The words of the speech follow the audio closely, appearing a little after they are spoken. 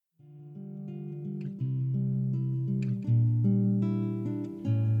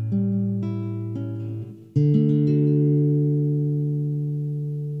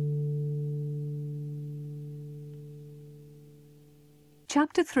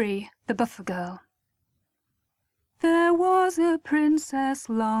Chapter 3. The Buffer Girl. There was a princess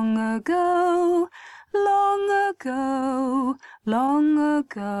long ago, long ago, long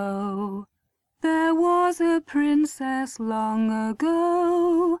ago. There was a princess long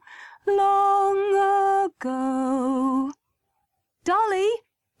ago, long ago. Dolly,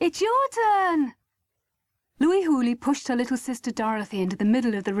 it's your turn! Louie Hooley pushed her little sister Dorothy into the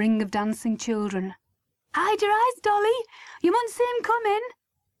middle of the ring of dancing children. Hide your eyes, Dolly. You mustn't see him coming.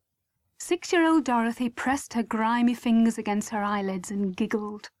 6-year-old Dorothy pressed her grimy fingers against her eyelids and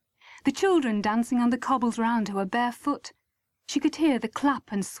giggled. The children dancing on the cobbles round her were barefoot. She could hear the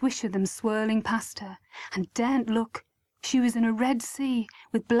clap and swish of them swirling past her, and daren't look. She was in a red sea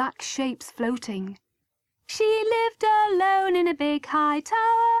with black shapes floating. She lived alone in a big high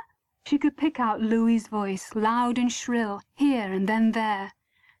tower. She could pick out Louie's voice, loud and shrill, here and then there.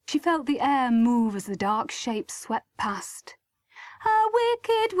 She felt the air move as the dark shapes swept past. A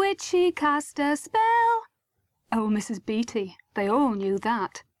wicked witch, she cast a spell. Oh, Mrs. Beatty, they all knew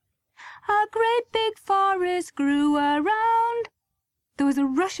that. A great big forest grew around. There was a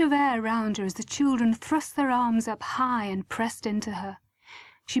rush of air round her as the children thrust their arms up high and pressed into her.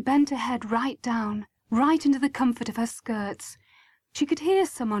 She bent her head right down, right into the comfort of her skirts. She could hear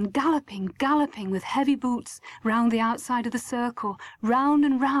someone galloping with heavy boots round the outside of the circle, round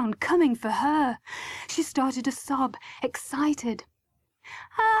and round, coming for her. She started to sob, excited.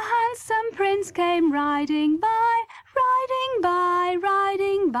 A handsome prince came riding by, riding by,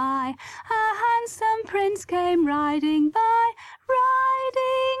 riding by. A handsome prince came riding by,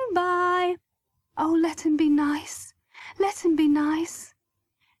 riding by. Oh, let him be nice, let him be nice.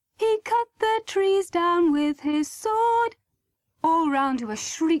 He cut the trees down with his sword. All round her were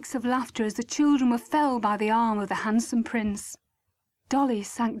shrieks of laughter as the children were felled by the arm of the handsome prince. Dolly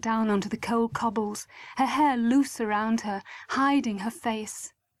sank down onto the cold cobbles, her hair loose around her, hiding her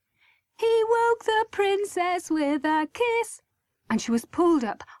face. He woke the princess with a kiss, and she was pulled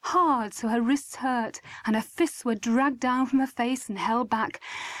up hard so her wrists hurt, and her fists were dragged down from her face and held back,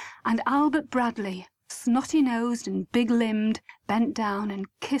 and Albert Bradley, snotty-nosed and big-limbed, bent down and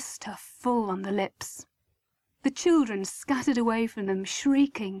kissed her full on the lips. The children scattered away from them,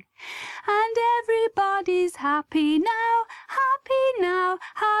 shrieking, "And everybody's happy now, happy now,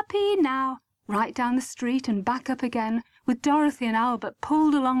 happy now," right down the street and back up again, with Dorothy and Albert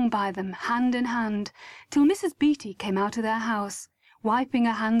pulled along by them, hand in hand, till Mrs. Beatty came out of their house, wiping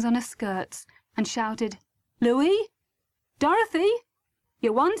her hands on her skirts, and shouted, "Louie? Dorothy?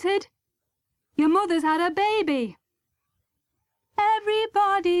 You're wanted. Your mother's had a baby."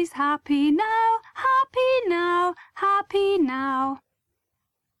 Everybody's happy now, happy now, happy now.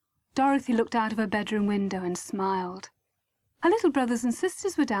 Dorothy looked out of her bedroom window and smiled. Her little brothers and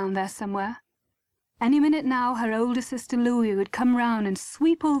sisters were down there somewhere. Any minute now her older sister Louie would come round and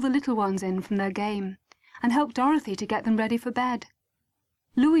sweep all the little ones in from their game, and help Dorothy to get them ready for bed.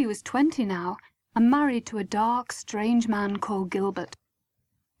 Louie was 20 now, and married to a dark, strange man called Gilbert.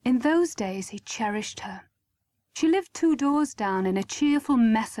 In those days he cherished her. She lived 2 doors down in a cheerful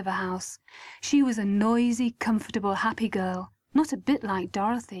mess of a house. She was a noisy, comfortable, happy girl, not a bit like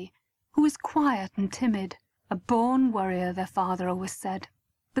Dorothy, who was quiet and timid, a born worrier, their father always said.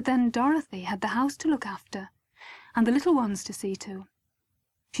 But then Dorothy had the house to look after, and the little ones to see to.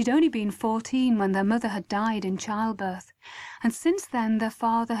 She'd only been 14 when their mother had died in childbirth, and since then their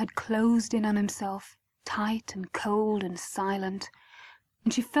father had closed in on himself, tight and cold and silent,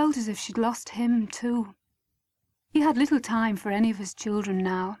 and she felt as if she'd lost him too. He had little time for any of his children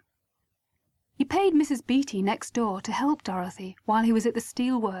now. He paid Mrs. Beatty next door to help Dorothy while he was at the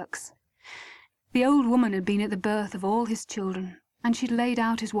steel works. The old woman had been at the birth of all his children, and she'd laid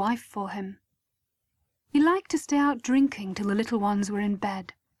out his wife for him. He liked to stay out drinking till the little ones were in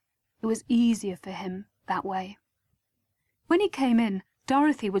bed. It was easier for him that way. When he came in,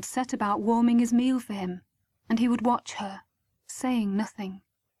 Dorothy would set about warming his meal for him, and he would watch her, saying nothing.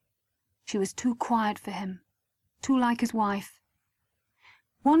 She was too quiet for him, too like his wife.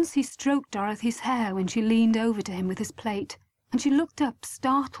 Once he stroked Dorothy's hair when she leaned over to him with his plate, and she looked up,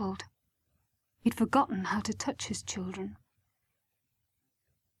 startled. He'd forgotten how to touch his children.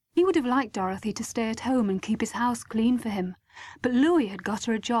 He would have liked Dorothy to stay at home and keep his house clean for him, but Louie had got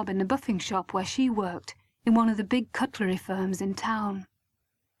her a job in the buffing shop where she worked, in one of the big cutlery firms in town.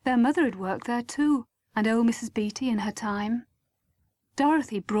 Their mother had worked there too, and old Mrs. Beatty in her time.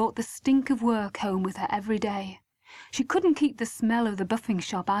 Dorothy brought the stink of work home with her every day. She couldn't keep the smell of the buffing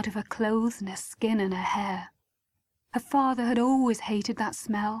shop out of her clothes and her skin and her hair. Her father had always hated that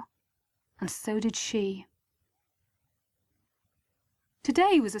smell, and so did she.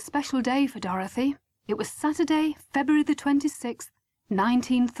 Today was a special day for Dorothy. It was Saturday, February the 26th,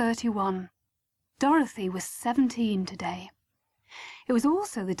 1931. Dorothy was 17 today. It was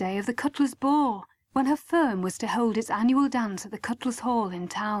also the day of the Cutlers' Ball, when her firm was to hold its annual dance at the Cutlers' Hall in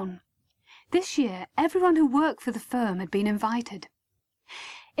town. This year, everyone who worked for the firm had been invited.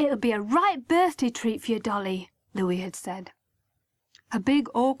 "It'll be a right birthday treat for you, Dolly," Louis had said. Her big,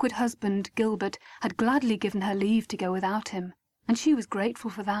 awkward husband, Gilbert, had gladly given her leave to go without him, and she was grateful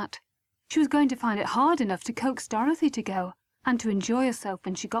for that. She was going to find it hard enough to coax Dorothy to go, and to enjoy herself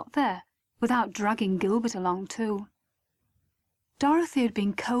when she got there, without dragging Gilbert along too. Dorothy had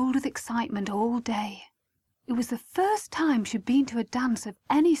been cold with excitement all day. It was the first time she'd been to a dance of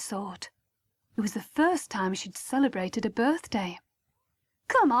any sort. It was the first time she'd celebrated a birthday.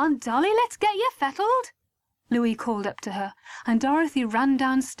 "Come on, Dolly, let's get you fettled," Louis called up to her, and Dorothy ran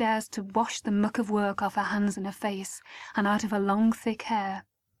downstairs to wash the muck of work off her hands and her face, and out of her long, thick hair.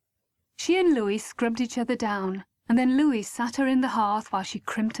 She and Louis scrubbed each other down, and then Louis sat her in the hearth while she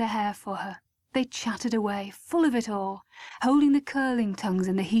crimped her hair for her. They chatted away, full of it all, holding the curling tongues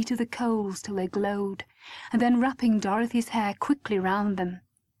in the heat of the coals till they glowed, and then wrapping Dorothy's hair quickly round them.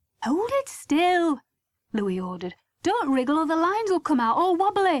 "Hold it still," Louis ordered. "Don't wriggle or the lines will come out all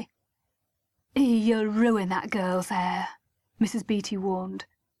wobbly." "You'll ruin that girl's hair," Mrs. Beatty warned.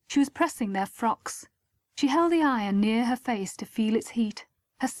 She was pressing their frocks. She held the iron near her face to feel its heat.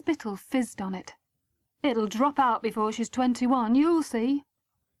 Her spittle fizzed on it. "It'll drop out before she's 21, you'll see."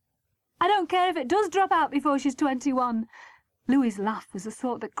 "I don't care if it does drop out before she's 21. Louis's laugh was the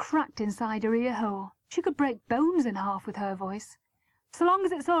sort that cracked inside her ear hole. She could break bones in half with her voice. "So long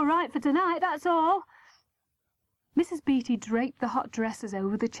as it's all right for tonight, that's all." Mrs. Beatty draped the hot dresses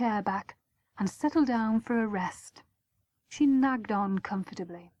over the chair back and settled down for a rest. She nagged on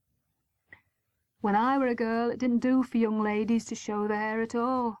comfortably. "When I were a girl, it didn't do for young ladies to show their hair at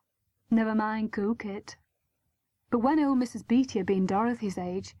all. Never mind cook it." But when old Mrs. Beatty had been Dorothy's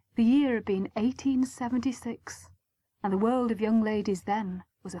age, the year had been 1876, and the world of young ladies then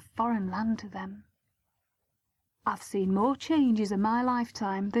was a foreign land to them. "I've seen more changes in my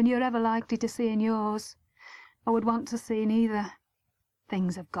lifetime than you're ever likely to see in yours, or would want to see neither.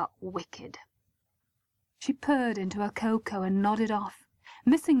 Things have got wicked." She purred into her cocoa and nodded off,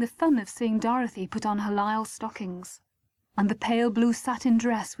 missing the fun of seeing Dorothy put on her lisle stockings, and the pale blue satin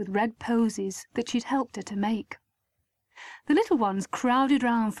dress with red posies that she'd helped her to make. The little ones crowded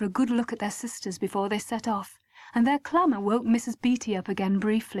round for a good look at their sisters before they set off, and their clamour woke Mrs. Beatty up again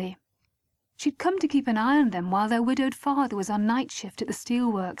briefly. She'd come to keep an eye on them while their widowed father was on night shift at the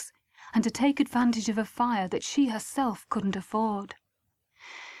steelworks, and to take advantage of a fire that she herself couldn't afford.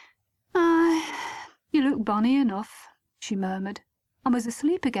 You look bonny enough," she murmured, and was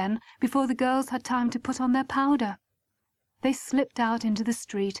asleep again before the girls had time to put on their powder. They slipped out into the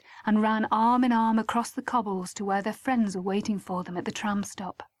street and ran arm in arm across the cobbles to where their friends were waiting for them at the tram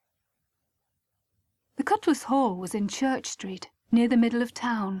stop. The Cutlers' Hall was in Church Street, near the middle of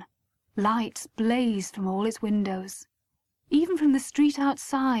town. Lights blazed from all its windows. Even from the street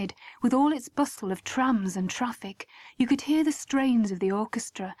outside, with all its bustle of trams and traffic, you could hear the strains of the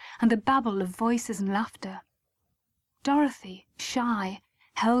orchestra and the babble of voices and laughter. Dorothy, shy,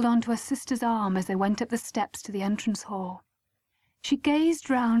 held on to her sister's arm as they went up the steps to the entrance hall. She gazed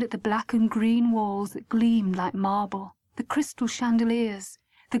round at the black and green walls that gleamed like marble, the crystal chandeliers,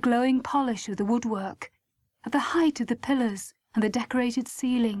 the glowing polish of the woodwork, at the height of the pillars and the decorated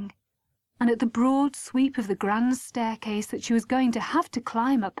ceiling, and at the broad sweep of the grand staircase that she was going to have to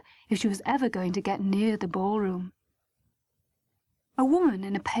climb up if she was ever going to get near the ballroom. A woman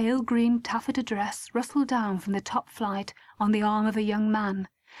in a pale green taffeta dress rustled down from the top flight on the arm of a young man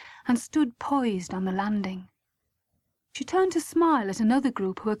and stood poised on the landing. She turned to smile at another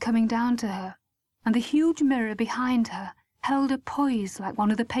group who were coming down to her, and the huge mirror behind her held her poised like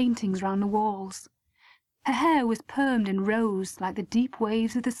one of the paintings round the walls. Her hair was permed in rows like the deep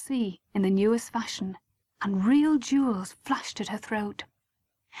waves of the sea in the newest fashion, and real jewels flashed at her throat.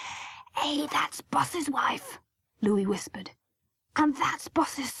 "Hey, that's Boss's wife," Louis whispered. "And that's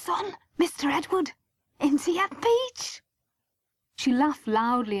Boss's son, Mr. Edward. Isn't he at peach?" She laughed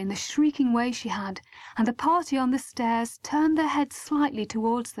loudly in the shrieking way she had, and the party on the stairs turned their heads slightly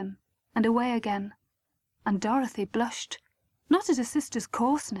towards them, and away again. And Dorothy blushed, not at her sister's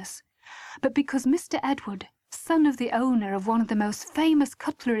coarseness, but because Mr. Edward, son of the owner of one of the most famous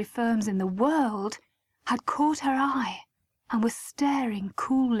cutlery firms in the world, had caught her eye and was staring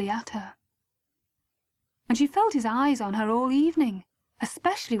coolly at her. And she felt his eyes on her all evening,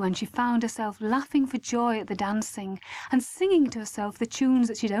 especially when she found herself laughing for joy at the dancing and singing to herself the tunes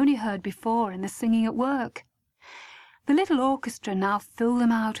that she'd only heard before in the singing at work. The little orchestra now filled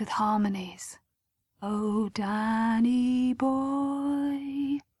them out with harmonies. "Oh, Danny boy,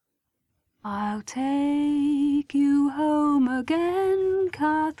 I'll take you home again,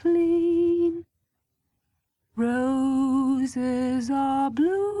 Kathleen. Roses are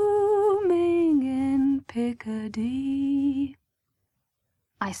blooming in Picardy.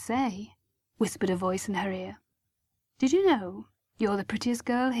 I say, whispered a voice in her ear, did you know you're the prettiest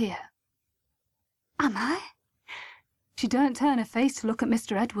girl here? Am I? She didn't turn her face to look at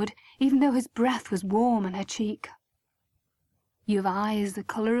Mr. Edward, even though his breath was warm on her cheek. You've eyes the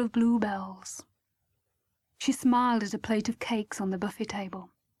colour of bluebells. She smiled at a plate of cakes on the buffet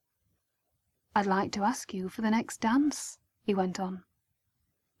table. I'd like to ask you for the next dance, he went on,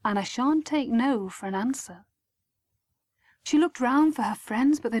 and I shan't take no for an answer. She looked round for her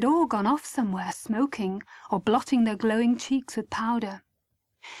friends, but they'd all gone off somewhere, smoking or blotting their glowing cheeks with powder.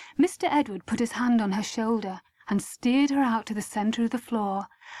 Mr. Edward put his hand on her shoulder and steered her out to the centre of the floor,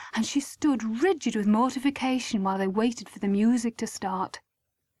 and she stood rigid with mortification while they waited for the music to start.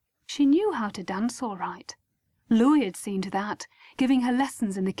 She knew how to dance all right. Louis had seen to that, giving her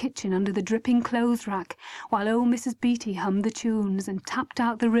lessons in the kitchen under the dripping clothes rack, while old Mrs. Beatty hummed the tunes and tapped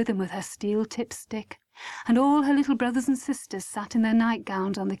out the rhythm with her steel-tipped stick, and all her little brothers and sisters sat in their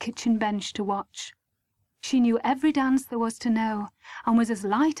nightgowns on the kitchen bench to watch. She knew every dance there was to know, and was as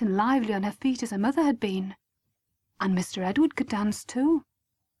light and lively on her feet as her mother had been. And Mr. Edward could dance too.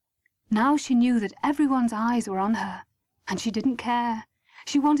 Now she knew that everyone's eyes were on her, and she didn't care.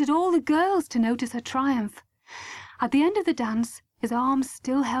 She wanted all the girls to notice her triumph. At the end of the dance, his arms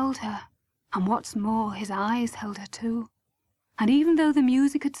still held her, and what's more, his eyes held her too. And even though the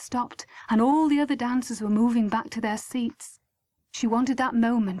music had stopped and all the other dancers were moving back to their seats, she wanted that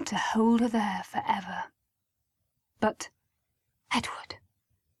moment to hold her there forever. But Edward,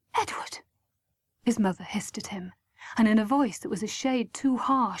 Edward, his mother hissed at him, and in a voice that was a shade too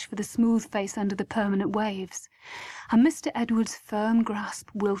harsh for the smooth face under the permanent waves, and Mr. Edward's firm grasp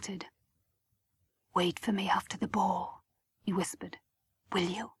wilted. Wait for me after the ball, he whispered. Will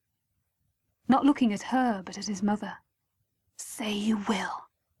you? Not looking at her, but at his mother. Say you will,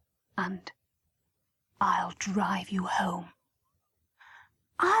 and I'll drive you home.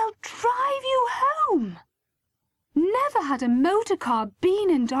 I'll drive you home! Never had a motor car been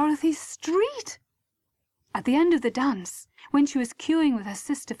in Dorothy's street. At the end of the dance, when she was queuing with her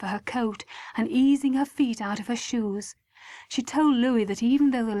sister for her coat and easing her feet out of her shoes, she told Louis that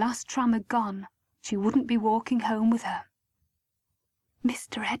even though the last tram had gone, she wouldn't be walking home with her.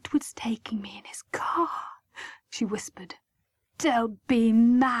 Mr. Edward's taking me in his car, she whispered. Don't be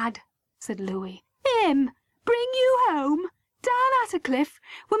mad, said Louis. Him? Bring you home? Down Attercliffe,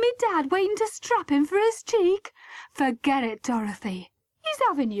 with me dad waiting to strap him for his cheek? Forget it, Dorothy. He's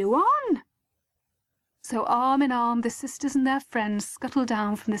having you on. So arm in arm the sisters and their friends scuttled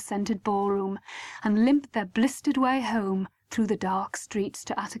down from the scented ballroom and limped their blistered way home through the dark streets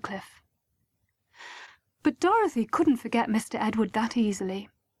to Attercliffe. But Dorothy couldn't forget Mr. Edward that easily.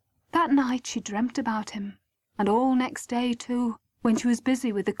 That night she dreamt about him, and all next day too, when she was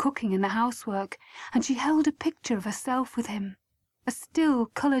busy with the cooking and the housework, and she held a picture of herself with him, a still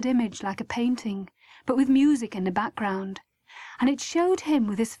coloured image like a painting, but with music in the background, and it showed him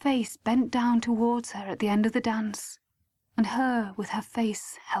with his face bent down towards her at the end of the dance, and her with her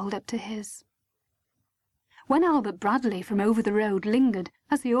face held up to his. When Albert Bradley from over the road lingered,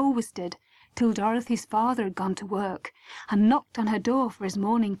 as he always did, till Dorothy's father had gone to work, and knocked on her door for his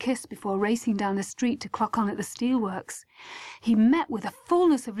morning kiss before racing down the street to clock on at the steelworks, he met with a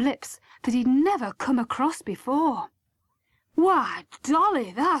fullness of lips that he'd never come across before. "Why,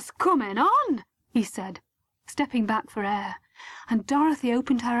 Dolly, that's coming on," he said, stepping back for air, and Dorothy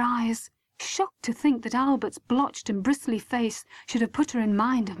opened her eyes, shocked to think that Albert's blotched and bristly face should have put her in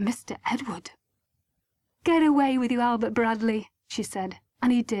mind of Mr. Edward. "Get away with you, Albert Bradley," she said,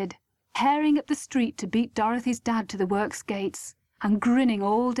 and he did, tearing up the street to beat Dorothy's dad to the works gates, and grinning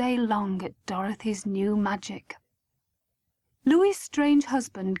all day long at Dorothy's new magic. Louis's strange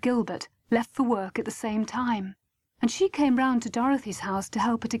husband, Gilbert, left for work at the same time, and she came round to Dorothy's house to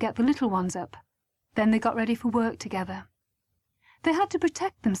help her to get the little ones up. Then they got ready for work together. They had to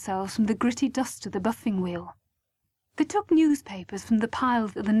protect themselves from the gritty dust of the buffing wheel. They took newspapers from the pile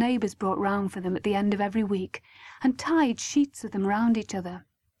that the neighbours brought round for them at the end of every week, and tied sheets of them round each other,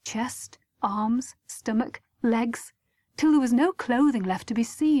 chest, arms, stomach, legs, till there was no clothing left to be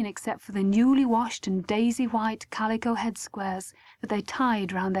seen except for the newly washed and daisy-white calico head squares that they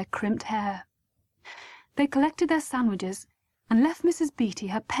tied round their crimped hair. They collected their sandwiches and left Mrs. Beatty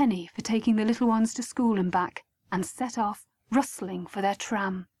her penny for taking the little ones to school and back, and set off, rustling, for their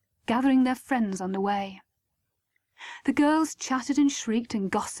tram, gathering their friends on the way. The girls chattered and shrieked and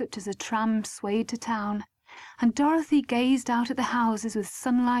gossiped as the tram swayed to town, and Dorothy gazed out at the houses with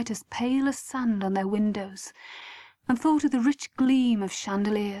sunlight as pale as sand on their windows, and thought of the rich gleam of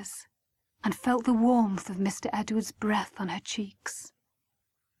chandeliers, and felt the warmth of Mr. Edward's breath on her cheeks.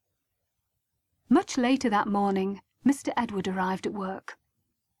 Much later that morning, Mr. Edward arrived at work.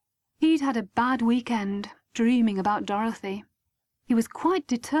 He'd had a bad weekend, dreaming about Dorothy. He was quite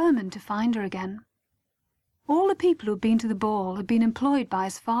determined to find her again. All the people who'd been to the ball had been employed by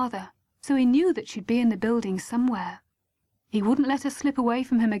his father, so he knew that she'd be in the building somewhere. He wouldn't let her slip away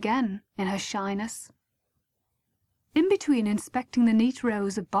from him again in her shyness. In between inspecting the neat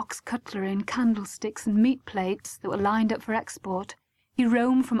rows of box cutlery and candlesticks and meat plates that were lined up for export, he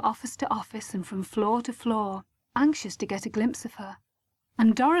roamed from office to office and from floor to floor, anxious to get a glimpse of her.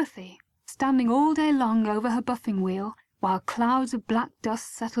 And Dorothy, standing all day long over her buffing wheel, while clouds of black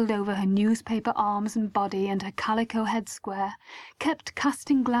dust settled over her newspaper arms and body and her calico head square, kept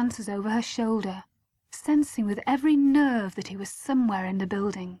casting glances over her shoulder, sensing with every nerve that he was somewhere in the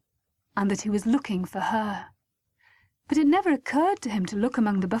building, and that he was looking for her. But it never occurred to him to look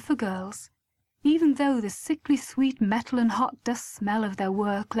among the buffer girls, even though the sickly sweet metal and hot dust smell of their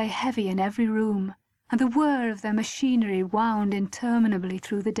work lay heavy in every room, and the whir of their machinery wound interminably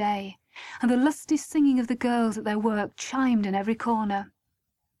through the day, and the lusty singing of the girls at their work chimed in every corner.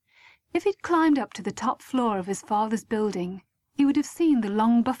 If he'd climbed up to the top floor of his father's building, he would have seen the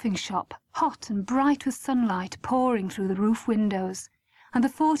long buffing shop, hot and bright with sunlight pouring through the roof windows, and the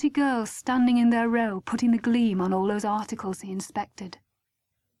 40 girls standing in their row putting the gleam on all those articles he inspected.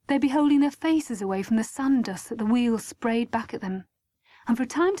 They'd be holding their faces away from the sand dust that the wheels sprayed back at them, and from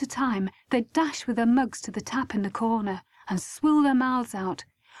time to time they'd dash with their mugs to the tap in the corner and swill their mouths out,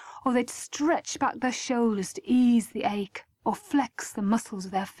 or they'd stretch back their shoulders to ease the ache or flex the muscles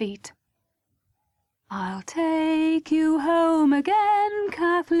of their feet. "I'll take you home again,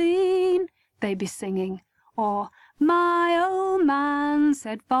 Kathleen," they'd be singing, or "My old man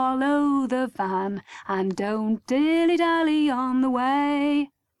said follow the van and don't dilly-dally on the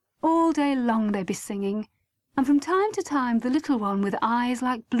way." All day long they'd be singing, and from time to time the little one with eyes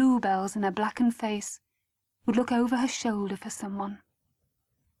like bluebells in her blackened face would look over her shoulder for someone.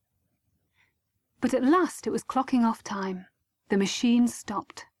 But at last it was clocking off time. The machine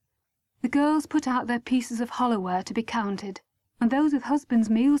stopped. The girls put out their pieces of hollowware to be counted, and those with husbands'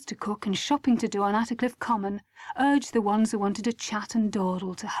 meals to cook and shopping to do on Attercliffe Common urged the ones who wanted to chat and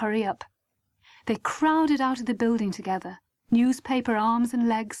dawdle to hurry up. They crowded out of the building together, newspaper arms and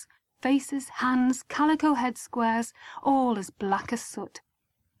legs, faces, hands, calico head squares, all as black as soot.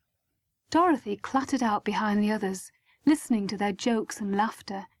 Dorothy clattered out behind the others, listening to their jokes and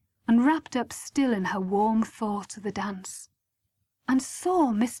laughter, and wrapped up still in her warm thoughts of the dance, and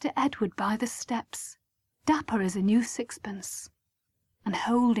saw Mr. Edward by the steps, dapper as a new sixpence, and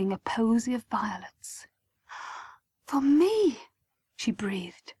holding a posy of violets. "For me," she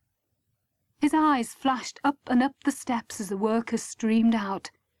breathed. His eyes flashed up and up the steps as the workers streamed out.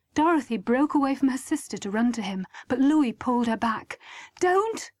 Dorothy broke away from her sister to run to him, but Louis pulled her back.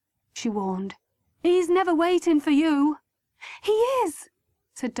 "Don't," she warned. "He's never waiting for you." "He is,"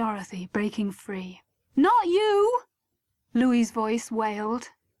 said Dorothy, breaking free. "Not you," Louis's voice wailed.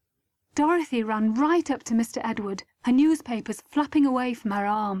 Dorothy ran right up to Mr. Edward, her newspapers flapping away from her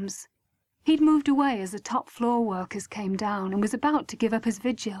arms. He'd moved away as the top floor workers came down and was about to give up his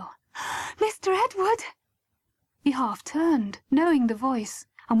vigil. "Mr. Edward!" He half turned, knowing the voice,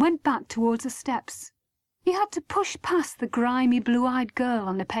 and went back towards the steps. He had to push past the grimy, blue-eyed girl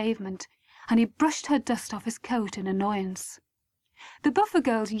on the pavement, and he brushed her dust off his coat in annoyance. The buffer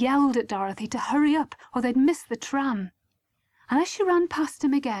girls yelled at Dorothy to hurry up or they'd miss the tram, and as she ran past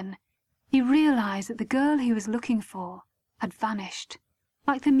him again, he realized that the girl he was looking for had vanished,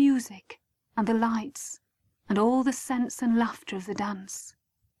 like the music and the lights and all the scents and laughter of the dance.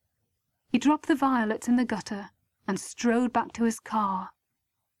 He dropped the violets in the gutter and strode back to his car,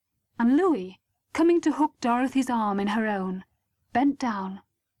 and Louis, coming to hook Dorothy's arm in her own, bent down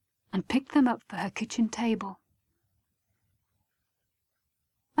and picked them up for her kitchen table.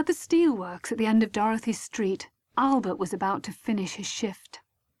 At the steelworks at the end of Dorothy's street, Albert was about to finish his shift.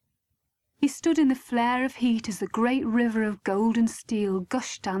 He stood in the flare of heat as the great river of golden steel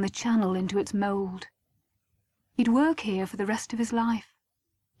gushed down the channel into its mould. He'd work here for the rest of his life.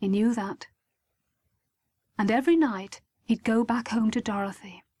 He knew that. And every night he'd go back home to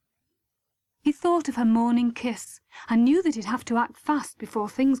Dorothy. He thought of her morning kiss and knew that he'd have to act fast before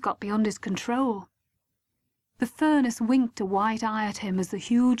things got beyond his control. The furnace winked a white eye at him as the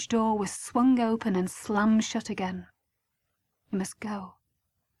huge door was swung open and slammed shut again. He must go.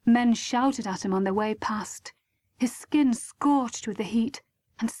 Men shouted at him on their way past. His skin scorched with the heat,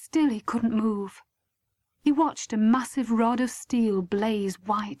 and still he couldn't move. He watched a massive rod of steel blaze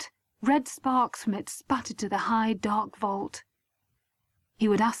white. Red sparks from it spattered to the high, dark vault. He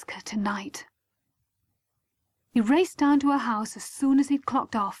would ask her tonight. He raced down to her house as soon as he'd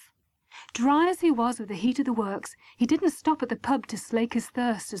clocked off. Dry as he was with the heat of the works, he didn't stop at the pub to slake his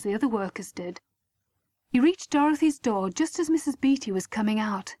thirst as the other workers did. He reached Dorothy's door just as Mrs. Beatty was coming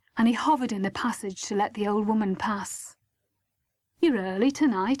out, and he hovered in the passage to let the old woman pass. "You're early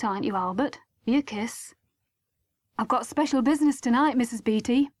tonight, aren't you, Albert? For your kiss?" "I've got special business tonight, Mrs.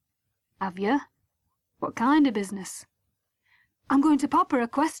 Beatty." "Have you? What kind of business?" "I'm going to pop her a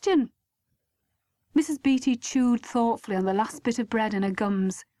question." Mrs. Beatty chewed thoughtfully on the last bit of bread in her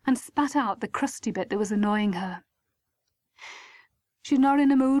gums and spat out the crusty bit that was annoying her. "She's not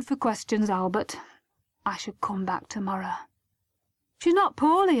in a mood for questions, Albert. I should come back tomorrow." "She's not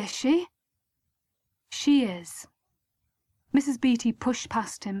poorly, is she?" "She is." Mrs. Beatty pushed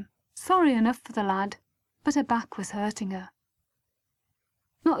past him, sorry enough for the lad, but her back was hurting her.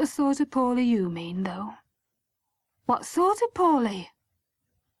 "Not the sort of poorly you mean, though." "What sort of poorly?"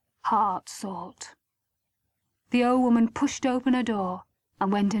 "Heart sort." The old woman pushed open her door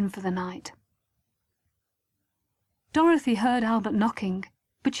and went in for the night. Dorothy heard Albert knocking,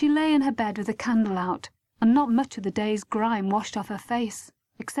 but she lay in her bed with the candle out, and not much of the day's grime washed off her face,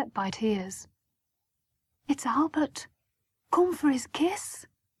 except by tears. "It's Albert. Come for his kiss."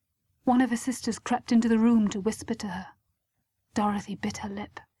 One of her sisters crept into the room to whisper to her. Dorothy bit her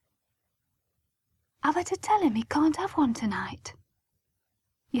lip. "Have I to tell him he can't have one tonight?"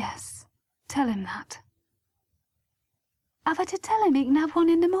 "Yes, tell him that." "Have I to tell him he can have one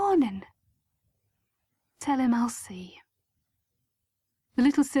in the morning?" "Tell him I'll see." The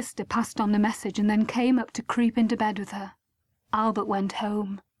little sister passed on the message and then came up to creep into bed with her. Albert went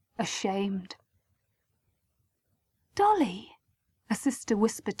home, ashamed. "Dolly," a sister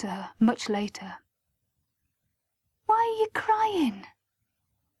whispered to her much later. "Why are you crying?"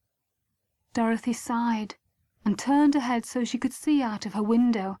 Dorothy sighed and turned her head so she could see out of her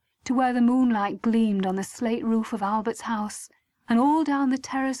window to where the moonlight gleamed on the slate roof of Albert's house, and all down the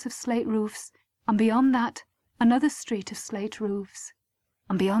terrace of slate roofs, and beyond that another street of slate roofs,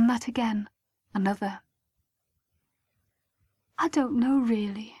 and beyond that again another. "I don't know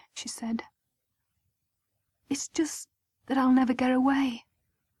really," she said. "It's just that I'll never get away.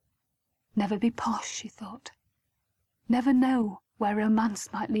 Never be posh," she thought. "Never know where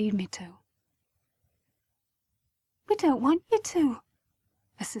romance might lead me to." "We don't want you to,"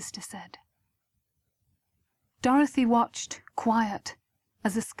 a sister said. Dorothy watched, quiet,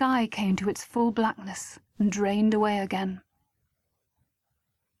 as the sky came to its full blackness and drained away again.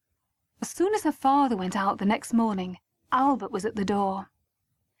 As soon as her father went out the next morning, Albert was at the door.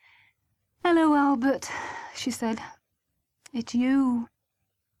 "Hello, Albert," she said. "It's you."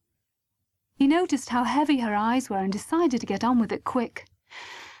 He noticed how heavy her eyes were and decided to get on with it quick.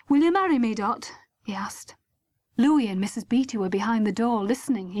 "Will you marry me, Dot?" he asked. Louis and Mrs. Beatty were behind the door,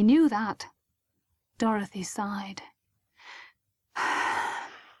 listening. He knew that. Dorothy sighed.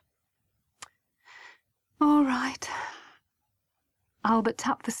 "All right." Albert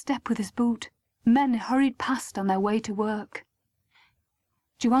tapped the step with his boot. Men hurried past on their way to work.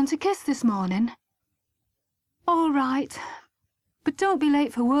 "Do you want a kiss this morning?" "All right. But don't be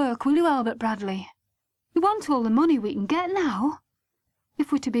late for work, will you, Albert Bradley? We want all the money we can get now,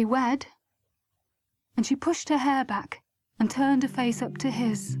 if we're to be wed." And she pushed her hair back and turned her face up to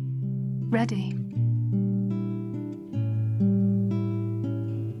his, ready.